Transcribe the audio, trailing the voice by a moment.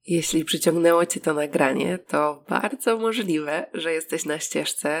Jeśli przyciągnęło Cię to nagranie, to bardzo możliwe, że jesteś na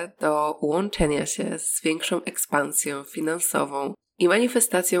ścieżce do łączenia się z większą ekspansją finansową i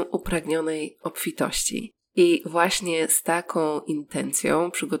manifestacją upragnionej obfitości. I właśnie z taką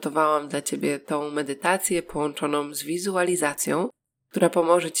intencją przygotowałam dla Ciebie tą medytację połączoną z wizualizacją, która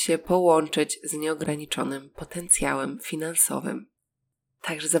pomoże Ci się połączyć z nieograniczonym potencjałem finansowym.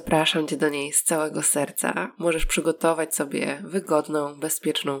 Także zapraszam Cię do niej z całego serca. Możesz przygotować sobie wygodną,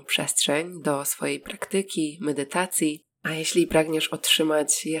 bezpieczną przestrzeń do swojej praktyki, medytacji. A jeśli pragniesz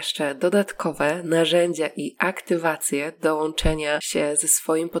otrzymać jeszcze dodatkowe narzędzia i aktywacje do łączenia się ze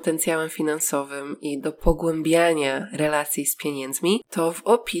swoim potencjałem finansowym i do pogłębiania relacji z pieniędzmi, to w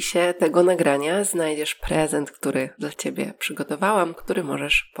opisie tego nagrania znajdziesz prezent, który dla Ciebie przygotowałam, który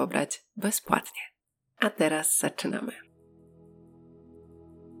możesz pobrać bezpłatnie. A teraz zaczynamy.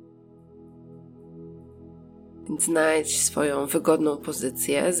 Znajdź swoją wygodną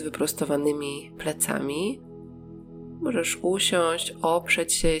pozycję z wyprostowanymi plecami. Możesz usiąść,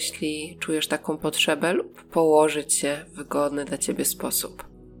 oprzeć się, jeśli czujesz taką potrzebę, lub położyć się w wygodny dla Ciebie sposób.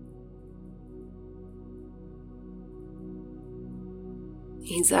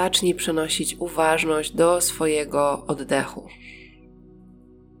 I zacznij przenosić uważność do swojego oddechu.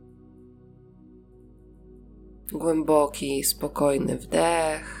 Głęboki, spokojny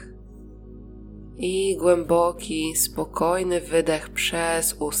wdech i głęboki, spokojny wydech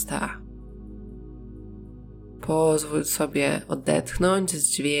przez usta. Pozwól sobie odetchnąć z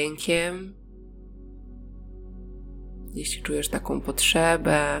dźwiękiem, jeśli czujesz taką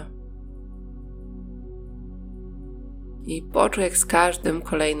potrzebę. I poczuj, jak z każdym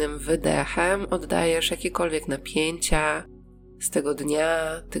kolejnym wydechem oddajesz jakiekolwiek napięcia z tego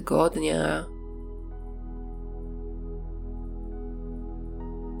dnia, tygodnia,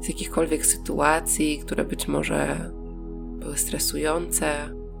 z jakichkolwiek sytuacji, które być może były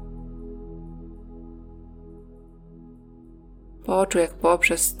stresujące. Poczuj, jak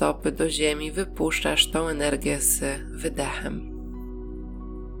poprzez stopy do ziemi wypuszczasz tą energię z wydechem.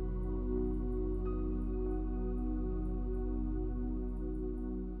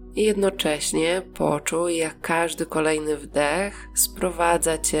 I jednocześnie poczuj, jak każdy kolejny wdech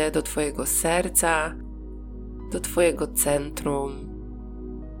sprowadza Cię do Twojego serca, do Twojego centrum,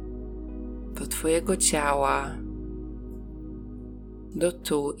 do Twojego ciała, do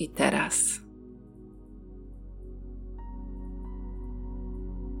tu i teraz.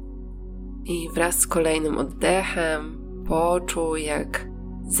 I wraz z kolejnym oddechem poczuj, jak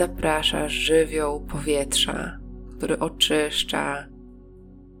zapraszasz żywioł powietrza, który oczyszcza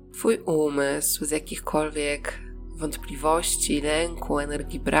Twój umysł z jakichkolwiek wątpliwości, lęku,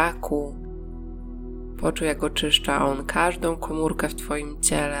 energii braku. Poczuj, jak oczyszcza on każdą komórkę w Twoim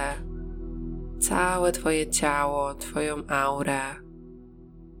ciele, całe Twoje ciało, Twoją aurę,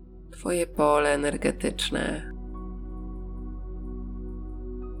 Twoje pole energetyczne.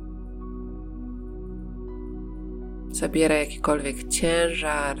 Zabiera jakikolwiek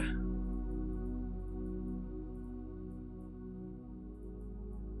ciężar.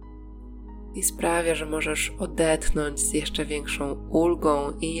 I sprawia, że możesz odetchnąć z jeszcze większą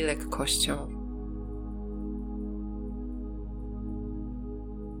ulgą i lekkością.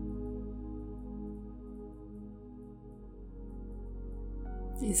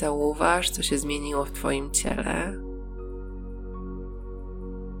 I zauważ, co się zmieniło w Twoim ciele.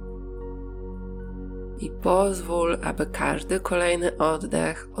 I pozwól, aby każdy kolejny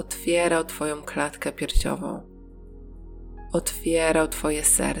oddech otwierał Twoją klatkę piersiową. Otwierał Twoje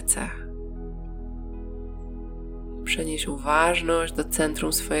serce. Przenieś uważność do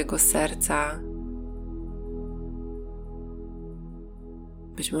centrum swojego serca.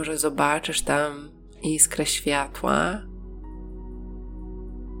 Być może zobaczysz tam iskrę światła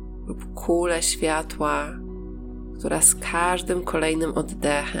lub kulę światła, która z każdym kolejnym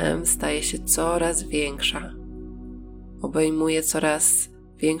oddechem staje się coraz większa. Obejmuje coraz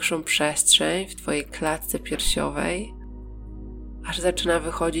większą przestrzeń w Twojej klatce piersiowej, aż zaczyna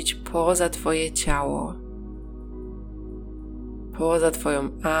wychodzić poza Twoje ciało, poza Twoją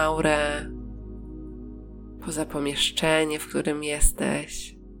aurę, poza pomieszczenie, w którym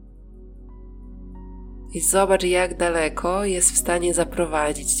jesteś. I zobacz, jak daleko jest w stanie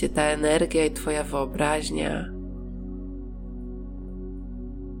zaprowadzić Cię ta energia i Twoja wyobraźnia.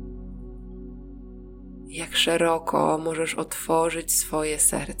 Jak szeroko możesz otworzyć swoje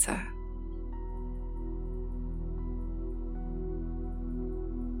serce.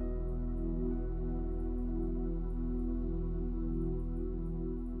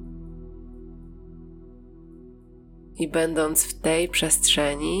 I będąc w tej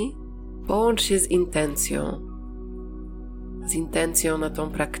przestrzeni, połącz się z intencją. z intencją na tą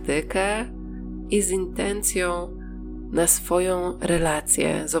praktykę i z intencją na swoją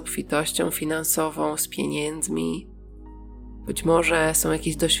relację z obfitością finansową, z pieniędzmi. Być może są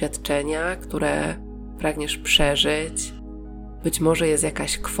jakieś doświadczenia, które pragniesz przeżyć. Być może jest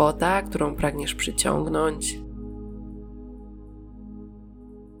jakaś kwota, którą pragniesz przyciągnąć.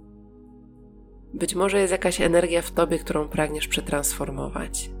 Być może jest jakaś energia w tobie, którą pragniesz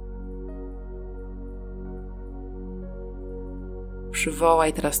przetransformować.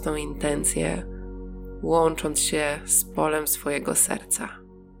 Przywołaj teraz tą intencję, łącząc się z polem swojego serca.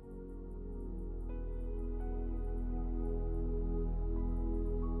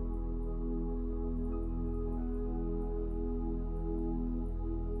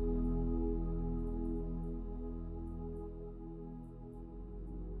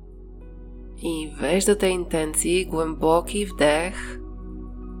 I weź do tej intencji głęboki wdech.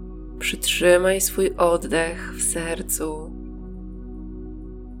 Przytrzymaj swój oddech w sercu.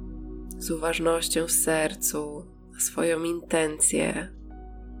 Z uważnością w sercu na swoją intencję.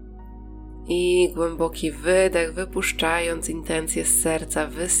 I głęboki wydech, wypuszczając intencję z serca,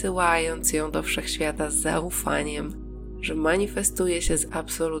 wysyłając ją do wszechświata z zaufaniem, że manifestuje się z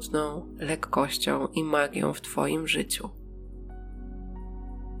absolutną lekkością i magią w twoim życiu.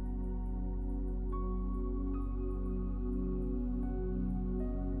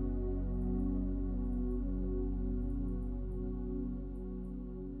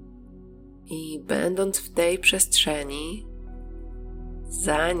 I będąc w tej przestrzeni,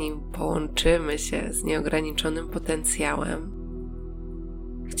 zanim połączymy się z nieograniczonym potencjałem,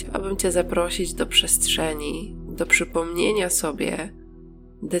 chciałabym Cię zaprosić do przestrzeni, do przypomnienia sobie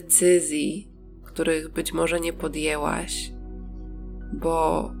decyzji, których być może nie podjęłaś,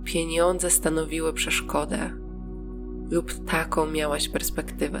 bo pieniądze stanowiły przeszkodę lub taką miałaś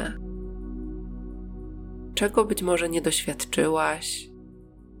perspektywę. Czego być może nie doświadczyłaś,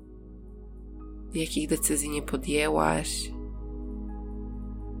 jakich decyzji nie podjęłaś.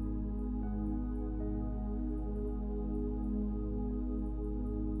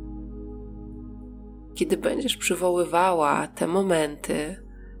 Kiedy będziesz przywoływała te momenty,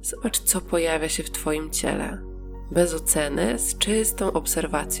 zobacz, co pojawia się w twoim ciele. Bez oceny, z czystą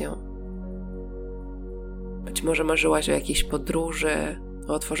obserwacją. Być może marzyłaś o jakiejś podróży,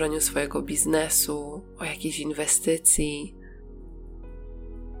 o otworzeniu swojego biznesu, o jakiejś inwestycji.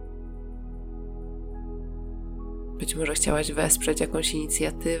 Być może chciałaś wesprzeć jakąś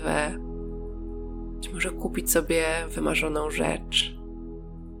inicjatywę. Być może kupić sobie wymarzoną rzecz.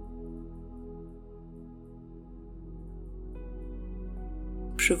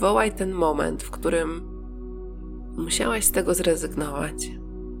 Przywołaj ten moment, w którym musiałaś z tego zrezygnować.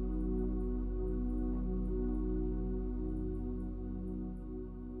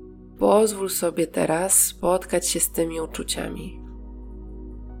 Pozwól sobie teraz spotkać się z tymi uczuciami.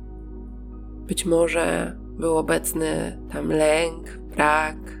 Być może był obecny tam lęk,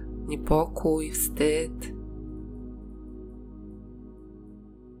 brak, niepokój, wstyd.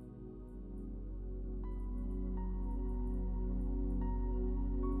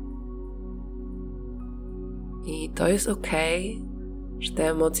 I to jest okej, że te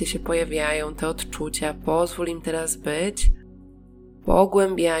emocje się pojawiają, te odczucia. Pozwól im teraz być,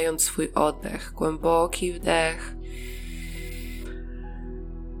 pogłębiając swój oddech. Głęboki wdech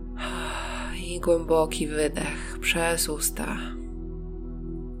i głęboki wydech przez usta.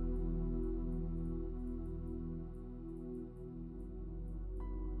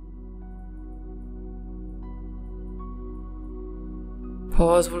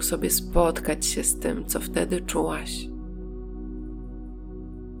 Pozwól sobie spotkać się z tym, co wtedy czułaś.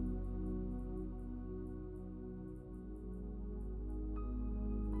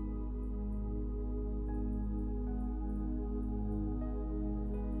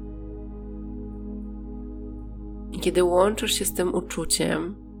 I kiedy łączysz się z tym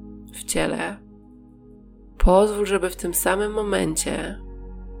uczuciem w ciele, pozwól, żeby w tym samym momencie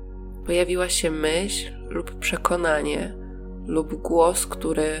pojawiła się myśl lub przekonanie, lub głos,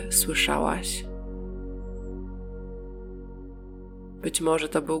 który słyszałaś. Być może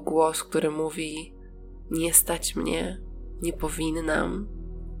to był głos, który mówi: nie stać mnie, nie powinnam,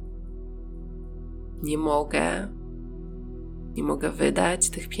 nie mogę wydać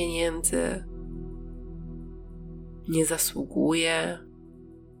tych pieniędzy, nie zasługuję.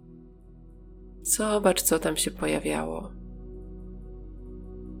 Zobacz, co tam się pojawiało.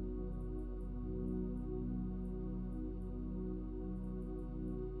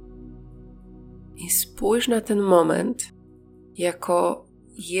 I spójrz na ten moment jako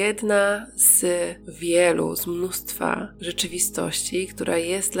jedna z wielu, z mnóstwa rzeczywistości, która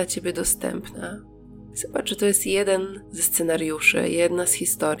jest dla Ciebie dostępna. Zobacz, że to jest jeden ze scenariuszy, jedna z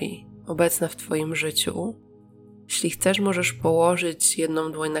historii obecna w Twoim życiu. Jeśli chcesz, możesz położyć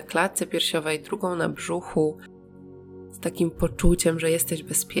jedną dłoń na klatce piersiowej, drugą na brzuchu, z takim poczuciem, że jesteś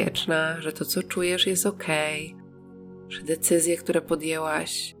bezpieczna, że to, co czujesz, jest okej, że decyzje, które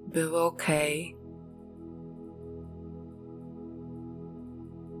podjęłaś, były okej.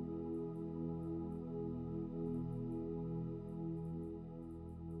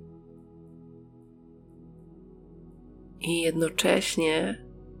 I jednocześnie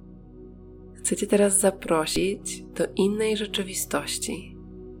chcę Cię teraz zaprosić do innej rzeczywistości,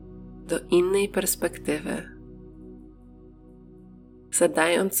 do innej perspektywy,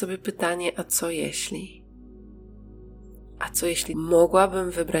 zadając sobie pytanie, a co jeśli? A co jeśli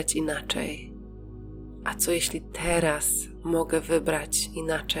mogłabym wybrać inaczej? A co jeśli teraz mogę wybrać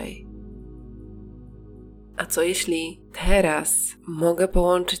inaczej? A co jeśli teraz mogę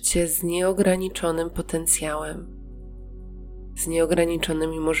połączyć się z nieograniczonym potencjałem? Z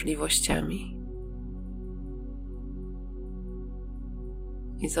nieograniczonymi możliwościami.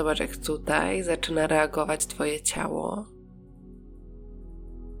 I zobacz, jak tutaj zaczyna reagować Twoje ciało.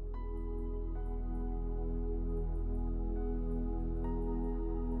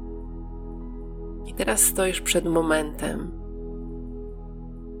 I teraz stoisz przed momentem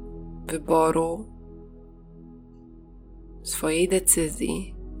wyboru swojej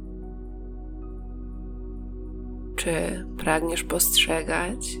decyzji. Czy pragniesz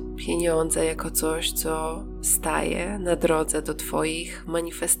postrzegać pieniądze jako coś, co staje na drodze do Twoich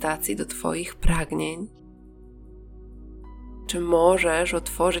manifestacji, do Twoich pragnień? Czy możesz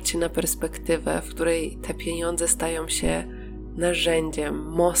otworzyć się na perspektywę, w której te pieniądze stają się narzędziem,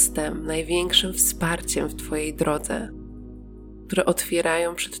 mostem, największym wsparciem w Twojej drodze, które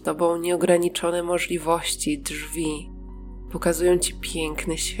otwierają przed Tobą nieograniczone możliwości, drzwi, pokazują Ci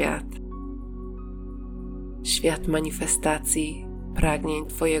piękny świat. Świat manifestacji, pragnień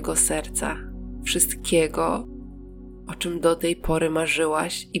Twojego serca, wszystkiego, o czym do tej pory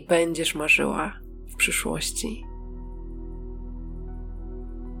marzyłaś i będziesz marzyła w przyszłości.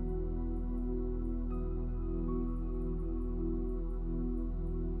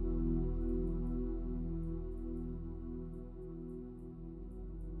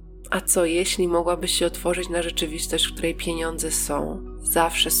 A co jeśli mogłabyś się otworzyć na rzeczywistość, w której pieniądze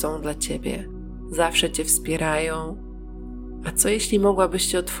zawsze są dla Ciebie, zawsze Cię wspierają? A co jeśli mogłabyś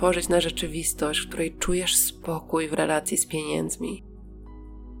się otworzyć na rzeczywistość, w której czujesz spokój w relacji z pieniędzmi,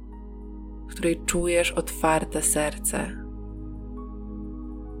 w której czujesz otwarte serce?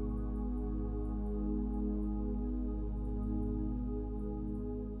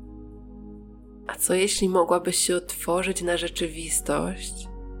 A co jeśli mogłabyś się otworzyć na rzeczywistość,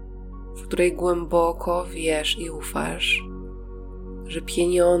 w której głęboko wiesz i ufasz, że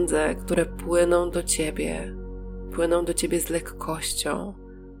pieniądze, które płyną do Ciebie z lekkością,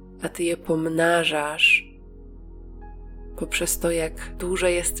 a Ty je pomnażasz poprzez to, jak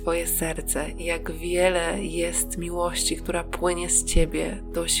duże jest Twoje serce i jak wiele jest miłości, która płynie z Ciebie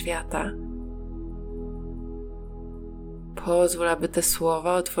do świata. Pozwól, aby te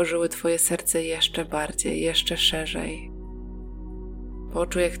słowa otworzyły Twoje serce jeszcze bardziej, jeszcze szerzej.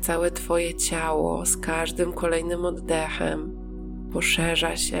 Poczuj, jak całe Twoje ciało z każdym kolejnym oddechem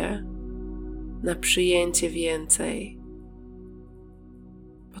poszerza się na przyjęcie więcej.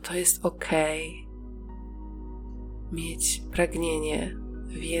 Bo to jest okej mieć pragnienie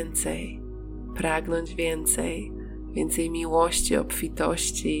więcej, pragnąć więcej, więcej miłości,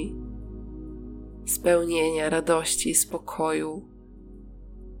 obfitości, spełnienia, radości, spokoju.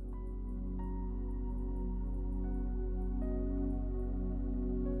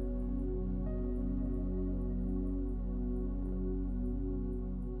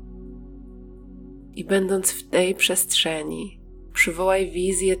 I będąc w tej przestrzeni, przywołaj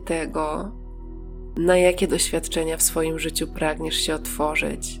wizję tego, na jakie doświadczenia w swoim życiu pragniesz się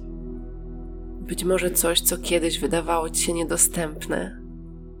otworzyć. Być może coś, co kiedyś wydawało Ci się niedostępne,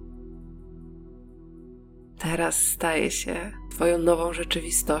 teraz staje się Twoją nową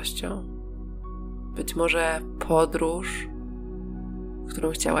rzeczywistością. Być może podróż, w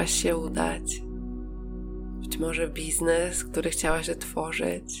którą chciałaś się udać. Być może biznes, który chciałaś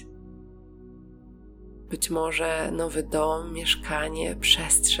otworzyć. Być może nowy dom, mieszkanie,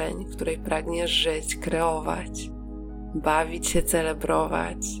 przestrzeń, w której pragniesz żyć, kreować, bawić się,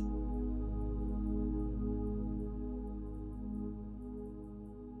 celebrować.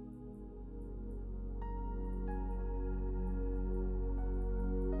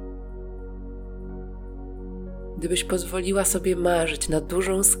 Gdybyś pozwoliła sobie marzyć na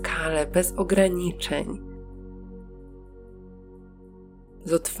dużą skalę, bez ograniczeń,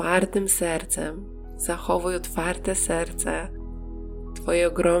 z otwartym sercem, Zachowuj otwarte serce. Twoje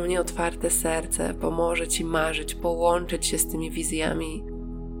ogromnie otwarte serce pomoże Ci marzyć, połączyć się z tymi wizjami,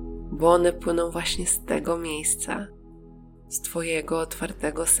 bo one płyną właśnie z tego miejsca, z Twojego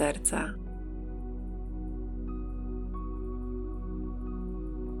otwartego serca.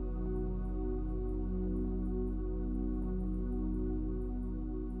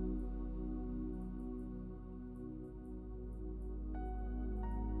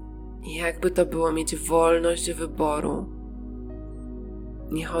 Jakby to było mieć wolność wyboru,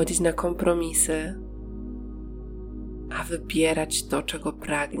 nie chodzić na kompromisy, a wybierać to, czego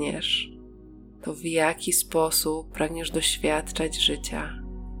pragniesz, to w jaki sposób pragniesz doświadczać życia.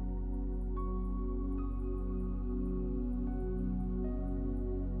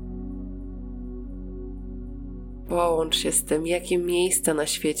 Połącz się z tym, jakie miejsca na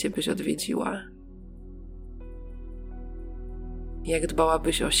świecie byś odwiedziła. Jak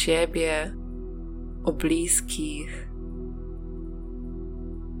dbałabyś o siebie, o bliskich.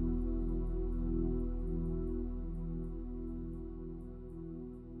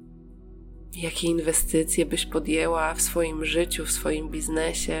 Jakie inwestycje byś podjęła w swoim życiu, w swoim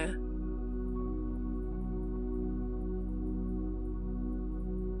biznesie.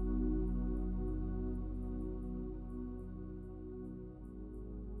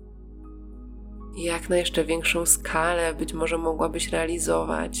 Jak na jeszcze większą skalę być może mogłabyś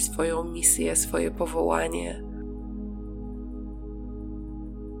realizować swoją misję, swoje powołanie.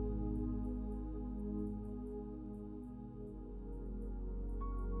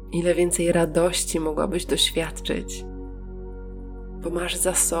 Ile więcej radości mogłabyś doświadczyć, bo masz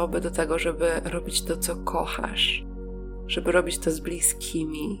zasoby do tego, żeby robić to, co kochasz, żeby robić to z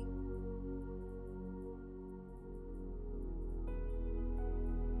bliskimi.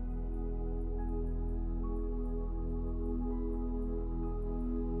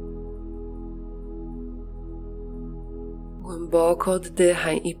 Głęboko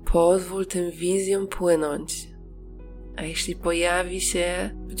oddychaj i pozwól tym wizjom płynąć. A jeśli pojawi się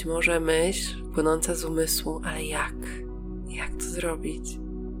być może myśl płynąca z umysłu, ale jak? Jak to zrobić?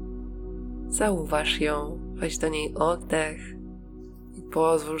 Zauważ ją, weź do niej oddech i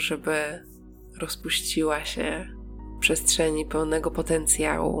pozwól, żeby rozpuściła się w przestrzeni pełnego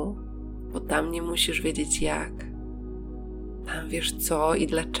potencjału, bo tam nie musisz wiedzieć jak. Tam wiesz co i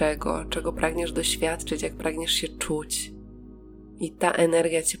dlaczego, czego pragniesz doświadczyć, jak pragniesz się czuć. I ta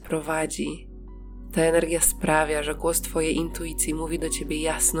energia Cię prowadzi. Ta energia sprawia, że głos Twojej intuicji mówi do Ciebie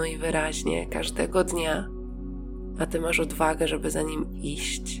jasno i wyraźnie każdego dnia, a Ty masz odwagę, żeby za nim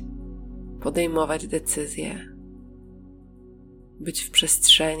iść, podejmować decyzje, być w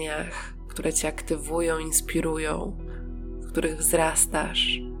przestrzeniach, które Cię aktywują, inspirują, w których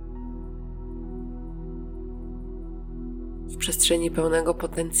wzrastasz. W przestrzeni pełnego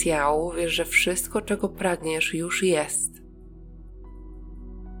potencjału wiesz, że wszystko, czego pragniesz, już jest.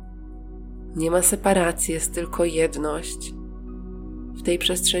 Nie ma separacji, jest tylko jedność. W tej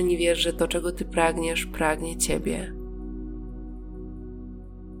przestrzeni wiesz, że to, czego Ty pragniesz, pragnie Ciebie.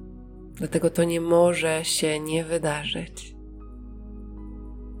 Dlatego to nie może się nie wydarzyć.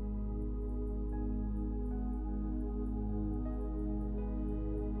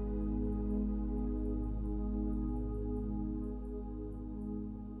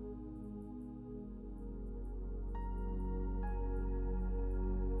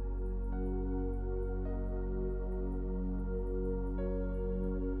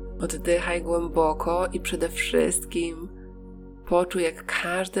 Oddychaj głęboko i przede wszystkim poczuj, jak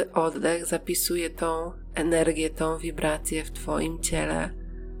każdy oddech zapisuje tą energię, tą wibrację w Twoim ciele,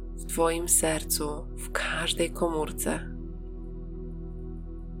 w Twoim sercu, w każdej komórce.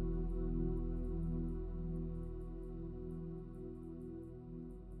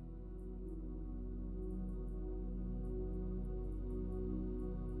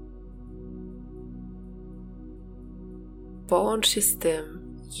 Połącz się z tym,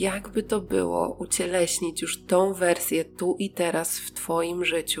 jakby to było ucieleśnić już tą wersję tu i teraz w Twoim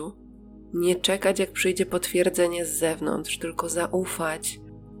życiu. Nie czekać, jak przyjdzie potwierdzenie z zewnątrz, tylko zaufać,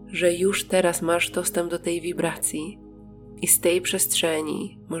 że już teraz masz dostęp do tej wibracji i z tej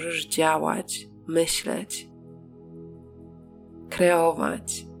przestrzeni możesz działać, myśleć,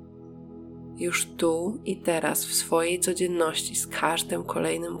 kreować. Już tu i teraz w swojej codzienności z każdym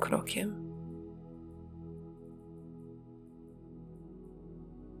kolejnym krokiem.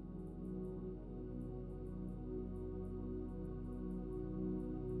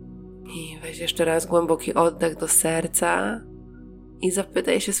 I weź jeszcze raz głęboki oddech do serca i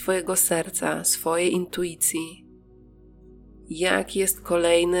zapytaj się swojego serca, swojej intuicji, jaki jest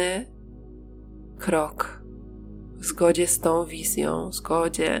kolejny krok w zgodzie z tą wizją, w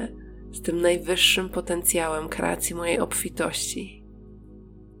zgodzie z tym najwyższym potencjałem kreacji mojej obfitości.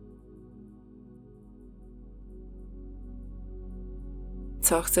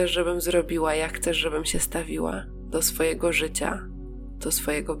 Co chcesz, żebym zrobiła, jak chcesz, żebym się stawiła do swojego życia, do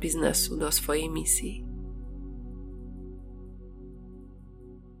swojego biznesu, do swojej misji.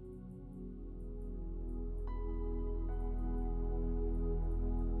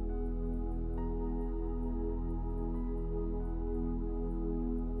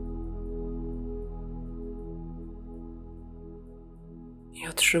 I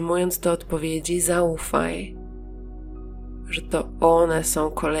otrzymując te odpowiedzi, zaufaj, że to one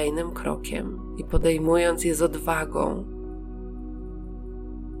są kolejnym krokiem i podejmując je z odwagą,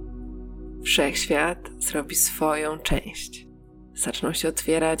 Wszechświat zrobi swoją część. Zaczną się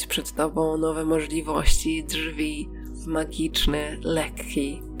otwierać przed Tobą nowe możliwości, drzwi w magiczny,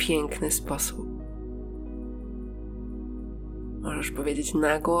 lekki, piękny sposób. Możesz powiedzieć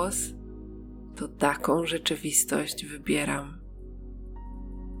na głos: to taką rzeczywistość wybieram.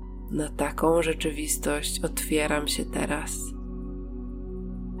 Na taką rzeczywistość otwieram się teraz.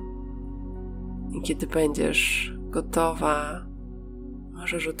 I kiedy będziesz gotowa,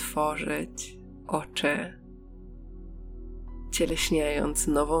 możesz otworzyć oczy, cieleśniając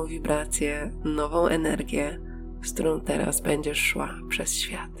nową wibrację, nową energię, z którą teraz będziesz szła przez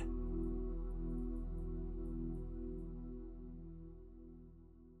świat.